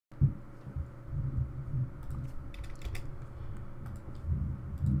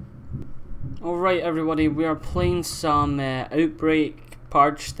Alright everybody, we are playing some Outbreak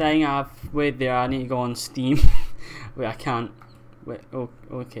Purge thing. Wait there, I need to go on Steam. Wait, I can't. Wait, oh,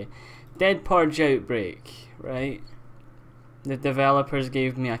 okay. Dead Purge Outbreak, right? The developers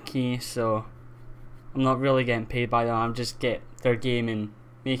gave me a key, so I'm not really getting paid by them. I'm just get their game and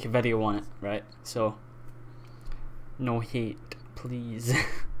make a video on it, right? So, no hate, please.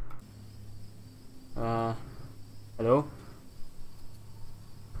 Hello?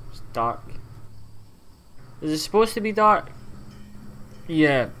 It's dark. Is it supposed to be dark?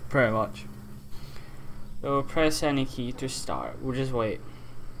 Yeah, pretty much. So press any key to start. We'll just wait.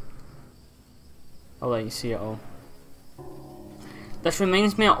 I'll let you see it all. This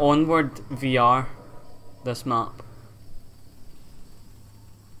reminds me of Onward VR. This map.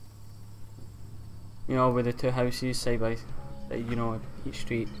 You know, with the two houses side by side, you know, each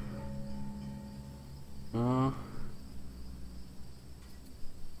street. Alright,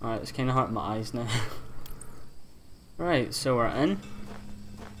 it's kinda hurting my eyes now. Right, so we're in.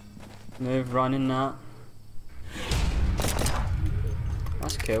 Move, running that.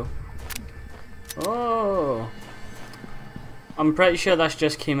 That's cool. Oh! I'm pretty sure this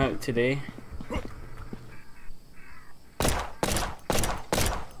just came out today.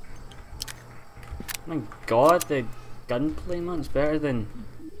 My god, the gunplay, man, it's better than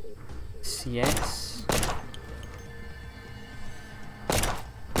CS.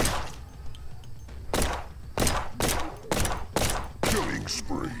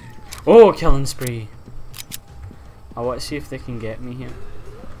 Oh, killing spree. I want to see if they can get me here.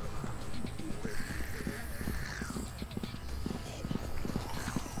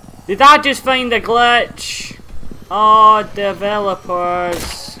 Did I just find a glitch? Oh,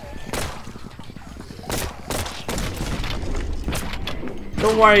 developers.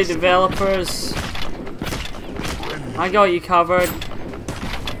 Don't worry, developers. I got you covered.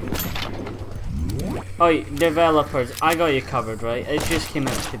 Oh, developers, I got you covered, right? It just came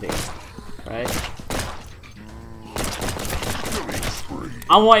out today, right?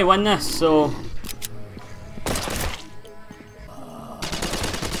 I want to win this, so...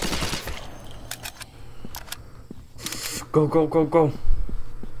 Go, go, go, go!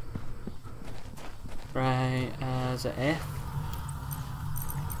 Right, is it F?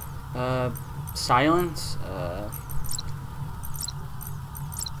 Silence?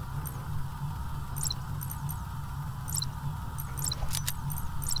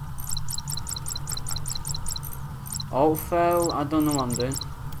 Alt fill? I don't know what I'm doing.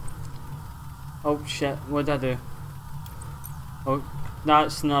 Oh shit, what did I do? Oh,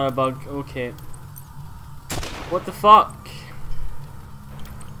 that's not a bug, okay. What the fuck?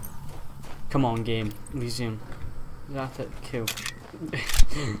 Come on game, resume. Is that it? Cool.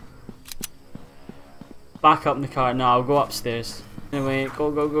 Back up in the car, no, I'll go upstairs. Anyway, go,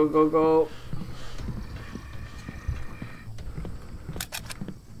 go, go, go, go.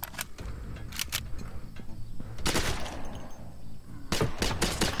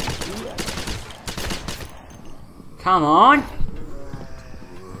 Come on!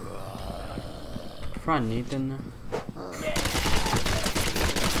 I need in there.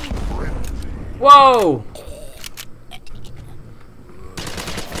 Whoa!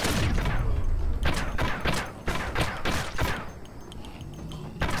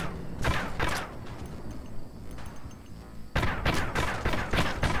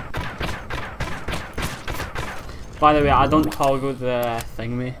 By the way, I don't toggle the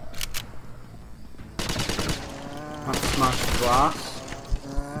thingy. I smashed glass.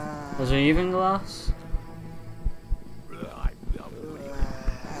 Is there even glass?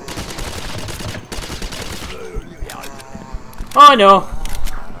 Oh no!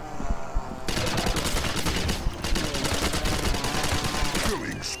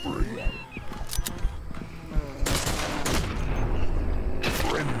 Killing spree.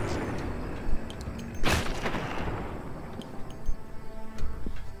 Frenzy.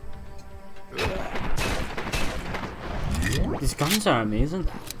 These guns are amazing.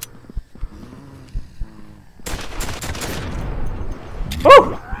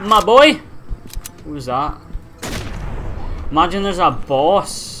 Oh! My boy! What was that? Imagine there's a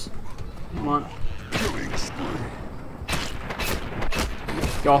boss. Come on.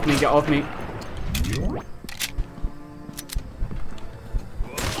 Get off me, get off me.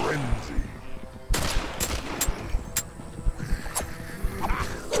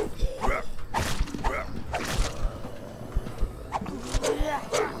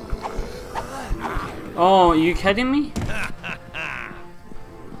 Oh, are you kidding me?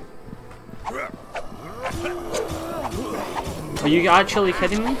 Are you actually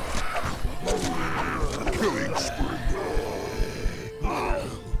kidding me? Killing spree.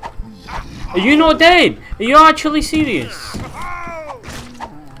 Are you not dead? Are you actually serious?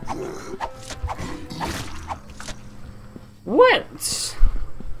 What?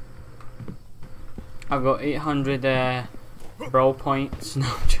 I've got 800 brawl points. No,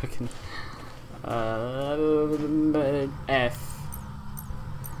 I'm joking. F.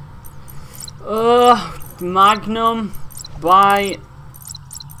 Magnum. Bye.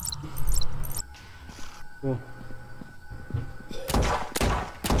 Oh.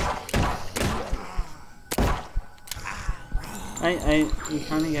 You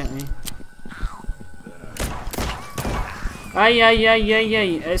can't get me. Ay,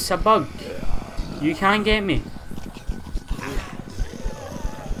 it's a bug. You can't get me.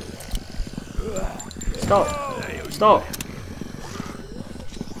 Stop. Stop.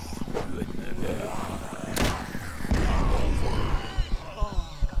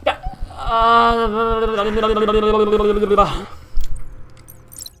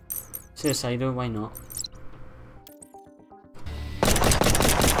 Suicidal, why not?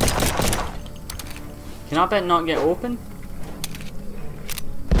 Can I bet not get open?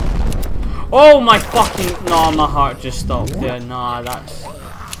 Oh my fucking... No, my heart just stopped there. Nah, that's...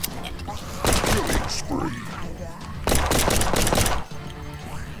 Killing spree.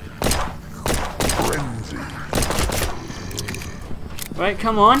 Frenzy. Right,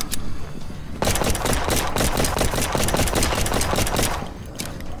 come on.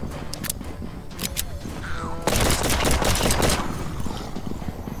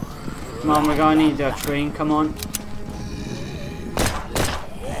 Come on, we're gonna need a train, come on.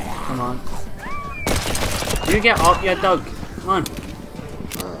 Come on. You get up, you dog. Come on.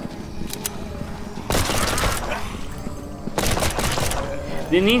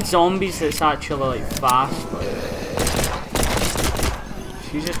 They need zombies that's actually like fast. But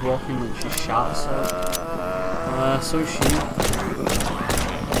she's just walking like she's shot herself. So she.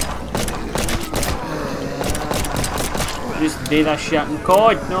 Just do that shit in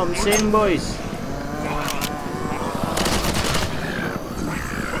COD, know what I'm saying, boys?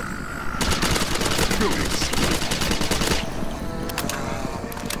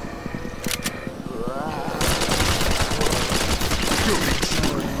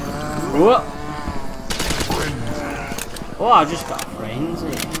 What? Oh, I just got frenzy.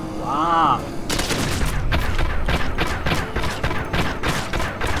 Wow.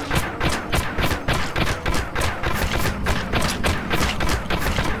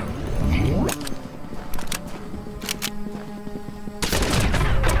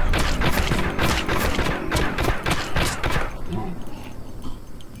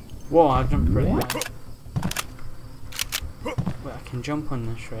 Whoa, I jumped pretty high. Wait, I can jump on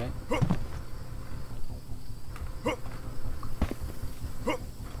this, right?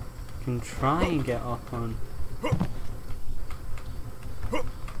 Can try and get up on.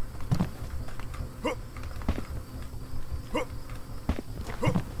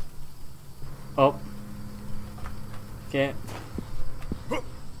 Up. Get.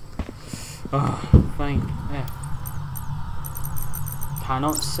 Oh, fine. Yeah.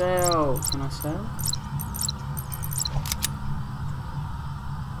 Cannot sell. Can I sell?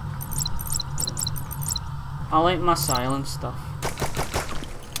 I like my silent stuff.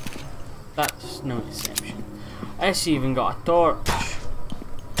 That's no exception. It's even got a torch.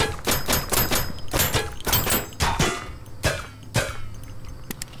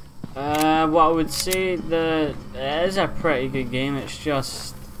 What I would say, it is a pretty good game. It's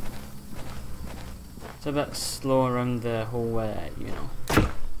just it's a bit slow around the whole, you know.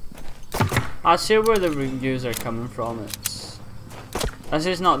 I see where the reviews are coming from. This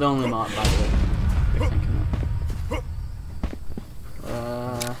is not the only map, by the way. You're thinking of.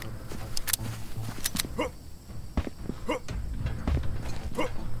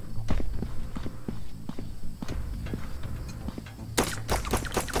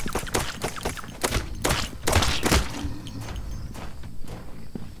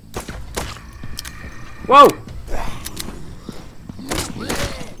 Whoa!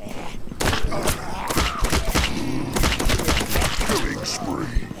 Killing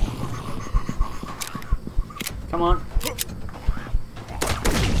spree. Come on.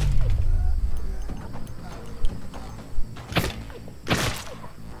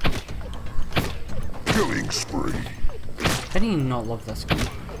 Killing spree. I do not love this game.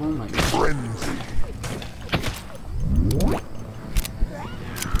 Oh my god. Frenzy.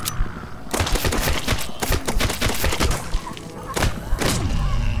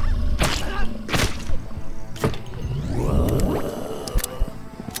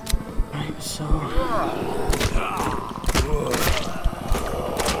 So I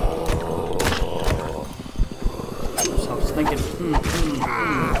was thinking,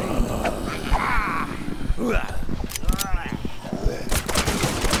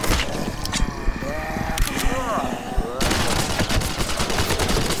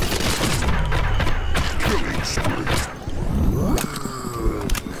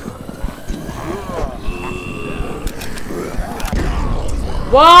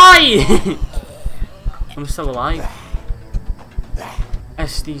 Why? I'm still alive.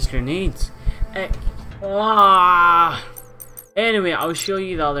 It's these grenades. Anyway, I'll show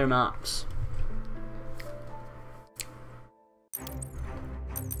you the other maps.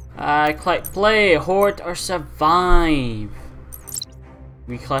 Click play, horde or survive.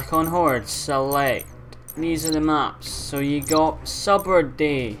 We click on horde, select. These are the maps. So you got suburb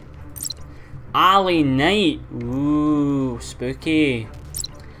day, alley night, ooh, spooky.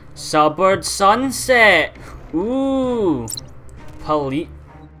 Suburb sunset, ooh, police.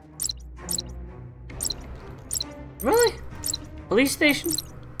 Really? Police station?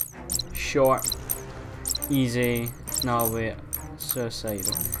 Short. Easy. No, wait.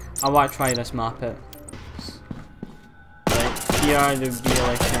 Suicidal. I want to try this map out. Like, here there would be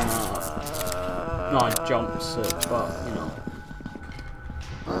like not a jumpsuit, but you know.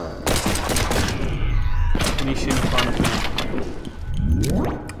 Mission fun.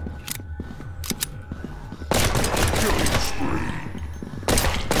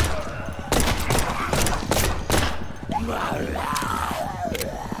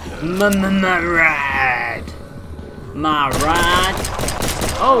 My ride.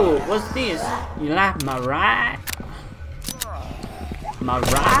 Oh, what's this? You like my ride? My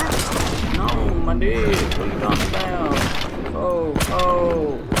ride? No, my dude. What are you talking about? Oh,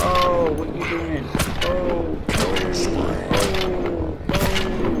 what you doing?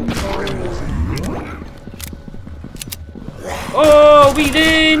 Oh, we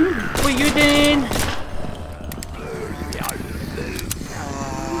doing? What you doing?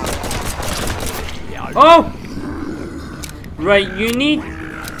 Oh! Right, you need...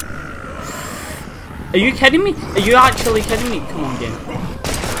 Are you kidding me? Are you actually kidding me? Come on, game.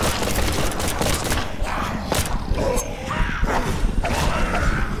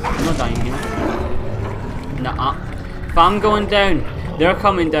 I'm not dying here. Nah. If I'm going down, they're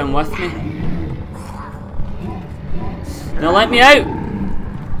coming down with me. Now let me out!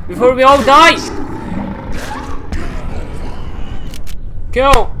 Before we all die!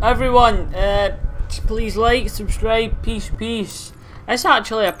 Cool, everyone, please like, subscribe, peace. It's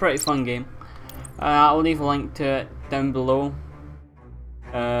actually a pretty fun game. I'll leave a link to it down below.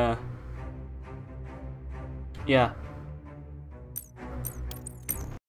 Yeah.